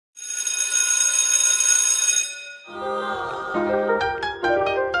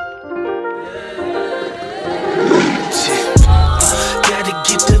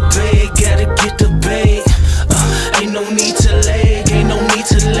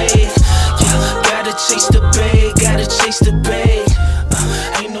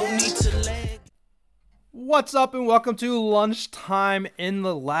What's up and welcome to Lunchtime in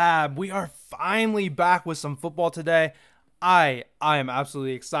the Lab. We are finally back with some football today. I am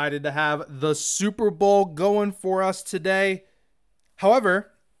absolutely excited to have the Super Bowl going for us today. However,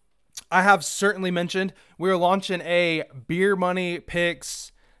 I have certainly mentioned we're launching a Beer Money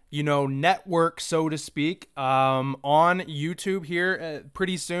Picks, network, so to speak, on YouTube here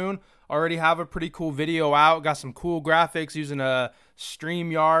pretty soon. Already have a pretty cool video out. Got some cool graphics using a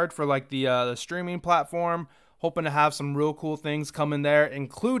StreamYard for like the streaming platform. Hoping to have some real cool things coming there,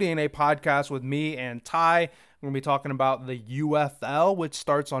 including a podcast with me and Ty. We're going to be talking about the UFL, which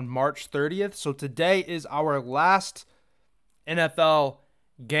starts on March 30th. So today is our last NFL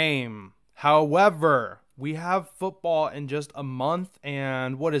game. However, we have football in just a month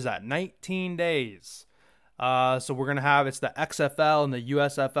and 19 days. So we're going to have, it's the XFL and the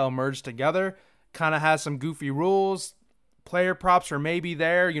USFL merged together. Kind of has some goofy rules. Player props are maybe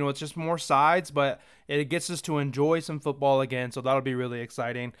there. It's just more sides, but it gets us to enjoy some football again. So that'll be really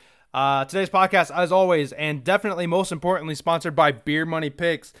exciting. Today's podcast, as always, and definitely most importantly, sponsored by Beer Money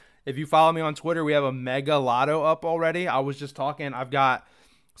Picks. If you follow me on Twitter, we have a mega lotto up already. I was just talking. I've got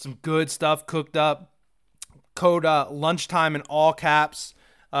some good stuff cooked up. Code Lunchtime in all caps.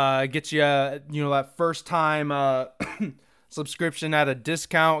 Get you, that first time subscription at a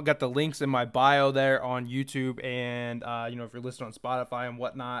discount. Got the links in my bio there on YouTube and, if you're listening on Spotify and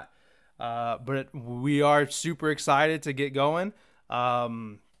whatnot. But we are super excited to get going.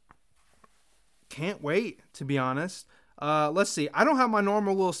 Can't wait, to be honest. Let's see. I don't have my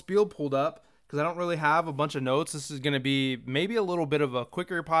normal little spiel pulled up because I don't really have a bunch of notes. This is going to be maybe a little bit of a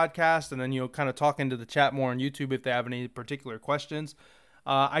quicker podcast and then, kind of talk into the chat more on YouTube if they have any particular questions.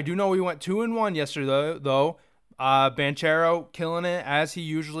 I do know we went 2-1 yesterday, though. Banchero killing it as he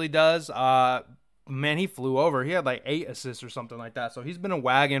usually does. Man, he flew over. He had like 8 assists or something like that. So he's been a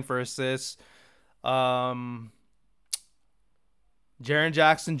wagon for assists. Jaren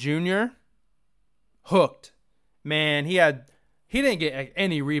Jackson Jr. hooked. Man, he didn't get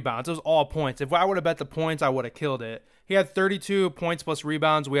any rebounds. It was all points. If I would have bet the points, I would have killed it. He had 32 points plus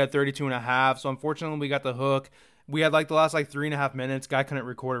rebounds. We had 32.5. So unfortunately, we got the hook. We had the last 3.5 minutes. Guy couldn't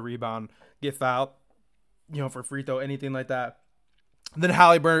record a rebound, get fouled, for free throw, anything like that. Then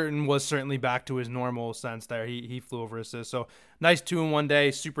Halliburton was certainly back to his normal sense there. He flew over assists. So nice 2-in-1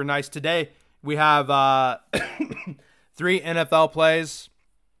 day. Super nice. Today we have 3 NFL plays.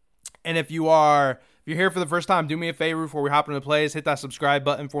 And if you're here for the first time, do me a favor before we hop into the plays. Hit that subscribe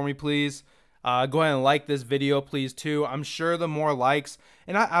button for me, please. Go ahead and like this video, please, too. I'm sure the more likes.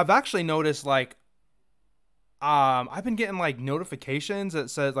 And I've actually noticed I've been getting notifications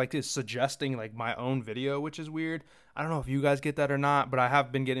that says it's suggesting my own video, which is weird. I don't know if you guys get that or not, but I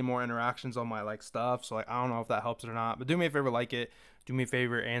have been getting more interactions on my stuff. So I don't know if that helps it or not, but do me a favor, like it, do me a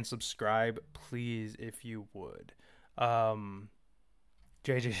favor and subscribe, please, if you would.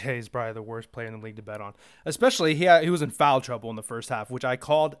 JJJ is probably the worst player in the league to bet on, especially he was in foul trouble in the first half, which I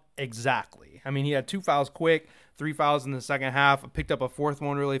called exactly. I mean, he had 2 fouls quick, 3 fouls in the second half, picked up a 4th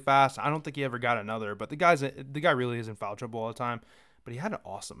one really fast. I don't think he ever got another, but the guy really is in foul trouble all the time, but he had an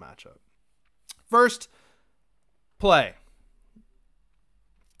awesome matchup. First play.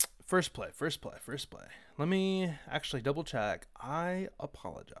 Let me actually double check. I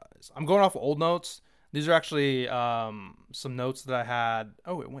apologize. I'm going off old notes. These are actually some notes that I had.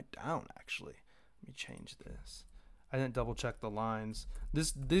 Oh, it went down, actually. Let me change this. I didn't double check the lines.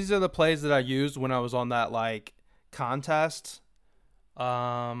 These are the plays that I used when I was on that contest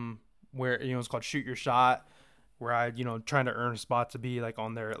where it's called Shoot Your Shot, where I trying to earn a spot to be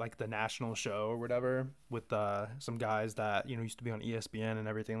on their the national show or whatever with some guys that used to be on ESPN and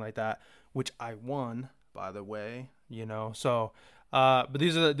everything like that, which I won, by the way. So but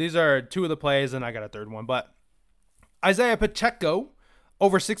these are 2 of the plays, and I got a 3rd one. But Isaiah Pacheco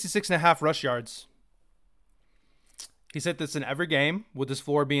over 66.5 rush yards. He's hit this in every game, with his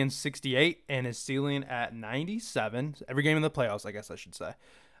floor being 68 and his ceiling at 97. Every game in the playoffs, I guess I should say.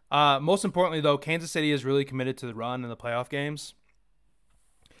 Most importantly, though, Kansas City is really committed to the run in the playoff games.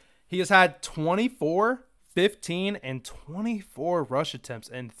 He has had 24, 15, and 24 rush attempts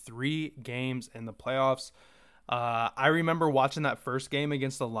in 3 games in the playoffs. I remember watching that first game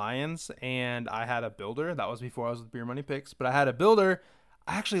against the Lions, and I had a builder. That was before I was with Beer Money Picks, but I had a builder.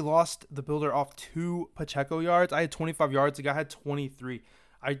 I actually lost the builder off 2 Pacheco yards. I had 25 yards. The guy had 23.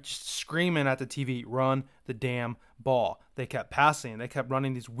 I just screaming at the TV, run the damn ball. They kept passing. They kept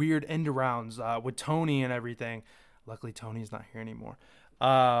running these weird end arounds with Tony and everything. Luckily, Tony's not here anymore.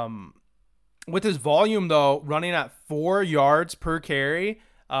 With his volume, though, running at 4 yards per carry,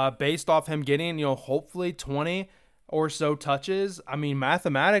 based off him getting, hopefully 20 or so touches, I mean,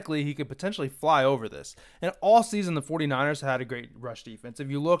 mathematically, he could potentially fly over this. And all season, the 49ers had a great rush defense.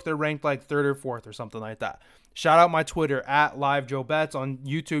 If you look, they're ranked like third or fourth or something like that. Shout out my Twitter at LiveJoeBets. On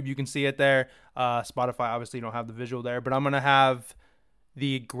YouTube, you can see it there. Spotify, obviously, you don't have the visual there, but I'm going to have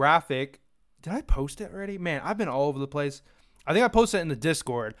the graphic. Did I post it already? Man, I've been all over the place. I think I posted it in the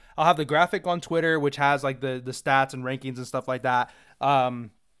Discord. I'll have the graphic on Twitter, which has like the stats and rankings and stuff like that.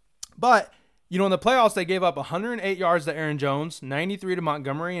 But you know, in the playoffs, they gave up 108 yards to Aaron Jones, 93 to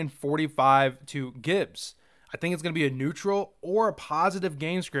Montgomery, and 45 to Gibbs. I think it's going to be a neutral or a positive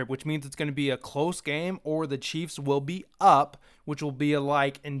game script, which means it's going to be a close game, or the Chiefs will be up, which will be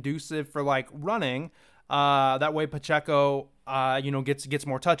like inducive for like running. That way Pacheco, gets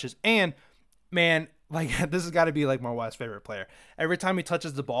more touches. And man, like this has got to be like my wife's favorite player. Every time he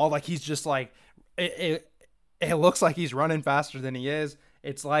touches the ball, like he's just like it looks like he's running faster than he is.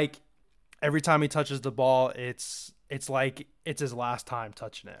 It's like every time he touches the ball, it's like it's his last time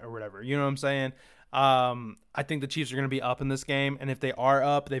touching it or whatever. You know what I'm saying? I think the Chiefs are going to be up in this game. And if they are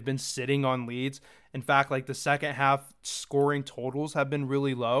up, they've been sitting on leads. In fact, like the second half scoring totals have been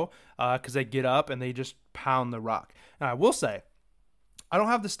really low because they get up and they just pound the rock. Now, I will say, I don't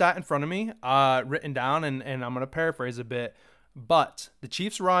have the stat in front of me written down, and I'm going to paraphrase a bit. But the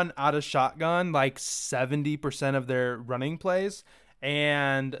Chiefs run out of shotgun like 70% of their running plays.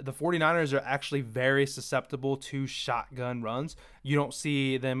 And the 49ers are actually very susceptible to shotgun runs. You don't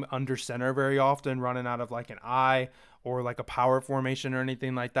see them under center very often running out of like an I or like a power formation or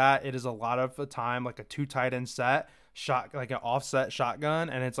anything like that. It is a lot of the time like a 2 tight end set, shot like an offset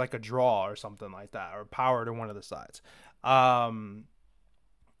shotgun, and it's like a draw or something like that, or power to one of the sides. And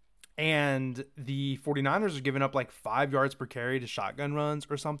the 49ers are giving up like 5 yards per carry to shotgun runs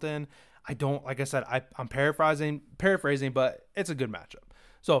or something. Like I said, I'm paraphrasing, but it's a good matchup.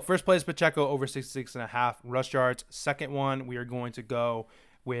 So first play is Pacheco over 66.5 rush yards. Second one, we are going to go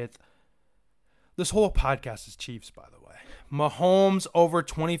with, this whole podcast is Chiefs, by the way, Mahomes over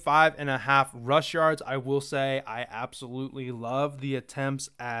 25.5 rush yards. I will say I absolutely love the attempts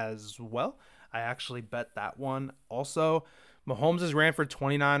as well. I actually bet that one also. Mahomes has ran for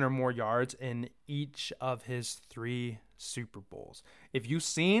 29 or more yards in each of his 3 Super Bowls. If you've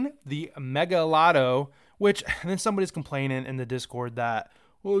seen the Mega Lotto, which then somebody's complaining in the Discord that,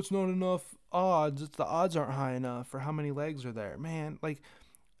 well, it's not enough odds. The odds aren't high enough for how many legs are there. Man, like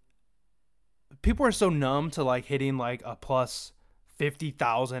people are so numb to like hitting like a plus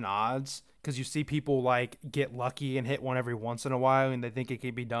 50,000 odds because you see people like get lucky and hit one every once in a while and they think it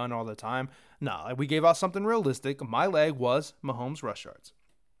can be done all the time. No, we gave out something realistic. My leg was Mahomes rush yards.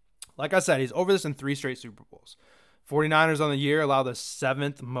 Like I said, he's over this in 3 straight Super Bowls. 49ers on the year allow the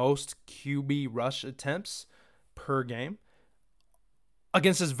 7th most QB rush attempts per game.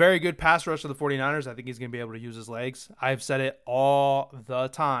 Against this very good pass rush of the 49ers, I think he's going to be able to use his legs. I've said it all the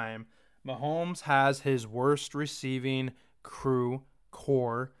time. Mahomes has his worst receiving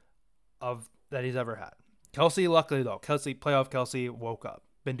core of that he's ever had. Kelsey, luckily though, playoff Kelsey woke up.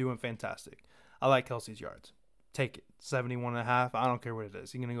 Been doing fantastic. I like Kelsey's yards. Take it. 71.5. I don't care what it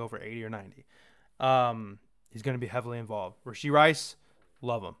is. He's going to go for 80 or 90. He's going to be heavily involved. Rashee Rice,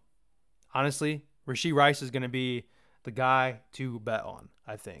 love him. Honestly, Rashee Rice is going to be the guy to bet on,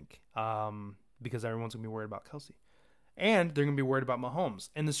 I think, because everyone's going to be worried about Kelsey. And they're going to be worried about Mahomes.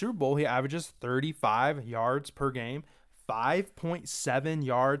 In the Super Bowl, he averages 35 yards per game, 5.7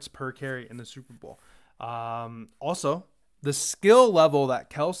 yards per carry in the Super Bowl. Also, the skill level that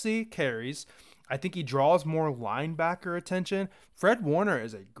Kelsey carries, I think he draws more linebacker attention. Fred Warner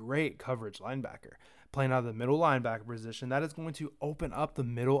is a great coverage linebacker. Playing out of the middle linebacker position, that is going to open up the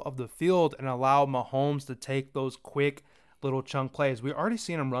middle of the field and allow Mahomes to take those quick little chunk plays. We already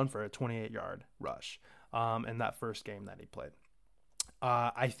seen him run for a 28-yard rush in that first game that he played.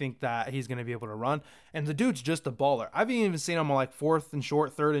 I think that he's going to be able to run. And the dude's just a baller. I've even seen him on like 4th and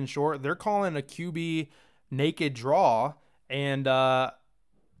short, 3rd and short. They're calling a QB naked draw and a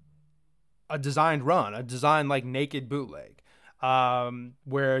designed run, a designed like naked bootleg.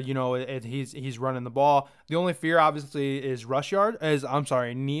 Where, you know, he's running the ball. The only fear obviously is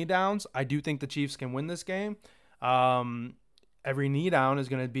knee downs. I do think the Chiefs can win this game. Every knee down is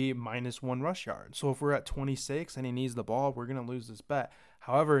going to be -1 rush yard. So if we're at 26 and he needs the ball, we're going to lose this bet.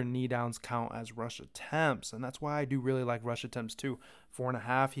 However, knee downs count as rush attempts, and that's why I do really like rush attempts too.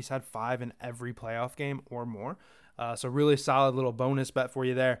 4.5. He's had 5 in every playoff game or more. So really solid little bonus bet for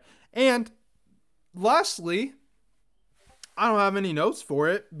you there. And lastly, I don't have any notes for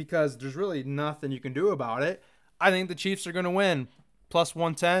it because there's really nothing you can do about it. I think the Chiefs are going to win. Plus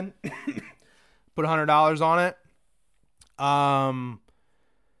 110. Put $100 on it.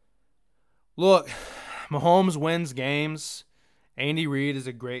 Look, Mahomes wins games. Andy Reid is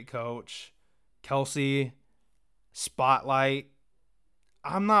a great coach. Kelsey, spotlight.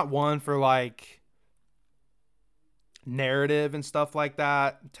 I'm not one for like narrative and stuff like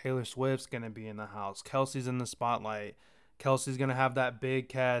that. Taylor Swift's going to be in the house. Kelsey's in the spotlight. Kelsey's going to have that big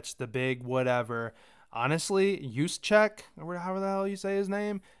catch, the big whatever. Honestly, Juszczyk, or however the hell you say his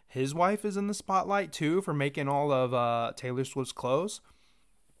name, his wife is in the spotlight too for making all of Taylor Swift's clothes.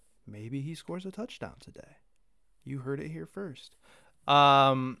 Maybe he scores a touchdown today. You heard it here first.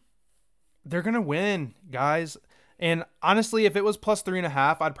 They're going to win, guys. And honestly, if it was plus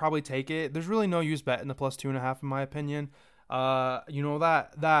 3.5, I'd probably take it. There's really no use betting the plus 2.5 in my opinion.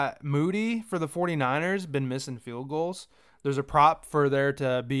 That Moody for the 49ers been missing field goals. There's a prop for there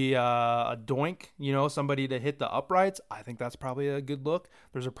to be a doink, somebody to hit the uprights. I think that's probably a good look.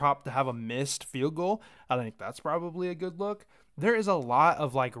 There's a prop to have a missed field goal. I think that's probably a good look. There is a lot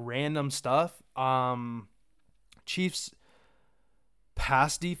of like random stuff. Chiefs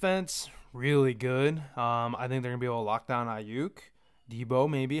pass defense, really good. I think they're going to be able to lock down Ayuk. Debo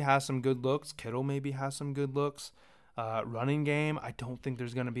maybe has some good looks. Kittle maybe has some good looks. Running game, I don't think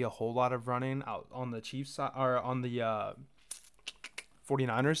there's going to be a whole lot of running out on the Chiefs side or on the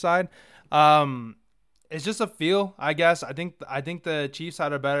 49ers side. It's just a feel, I guess. I think the Chiefs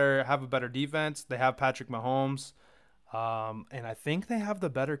have a better defense. They have Patrick Mahomes. And I think they have the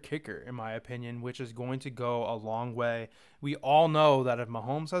better kicker, in my opinion, which is going to go a long way. We all know that if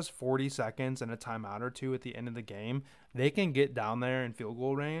Mahomes has 40 seconds and a timeout or two at the end of the game, they can get down there in field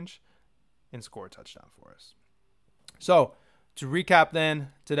goal range and score a touchdown for us. So, to recap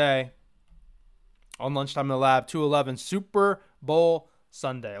then, today on Lunchtime in the Lab, 2/11 Super Bowl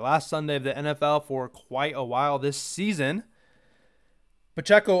Sunday. Last Sunday of the NFL for quite a while this season.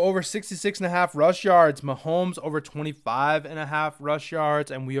 Pacheco over 66.5 rush yards. Mahomes over 25.5 rush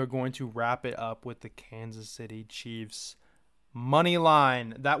yards. And we are going to wrap it up with the Kansas City Chiefs money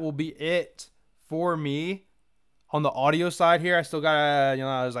line. That will be it for me on the audio side here. I still got,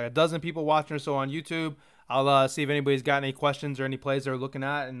 there's like a dozen people watching or so on YouTube. I'll see if anybody's got any questions or any plays they're looking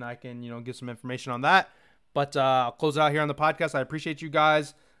at, and I can, give some information on that. But I'll close it out here on the podcast. I appreciate you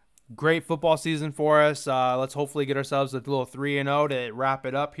guys. Great football season for us. Let's hopefully get ourselves a little 3-0 to wrap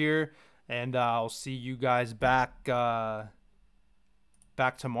it up here. And I'll see you guys back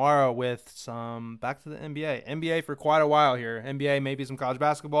tomorrow with some back to the NBA. NBA for quite a while here. NBA, maybe some college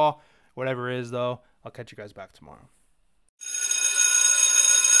basketball. Whatever it is, though, I'll catch you guys back tomorrow.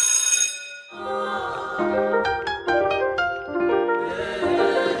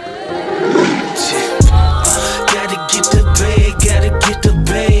 Gotta get the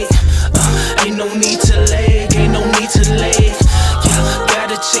bag. Ain't no need to lag. Yeah,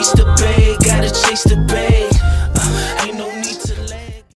 gotta chase the bag.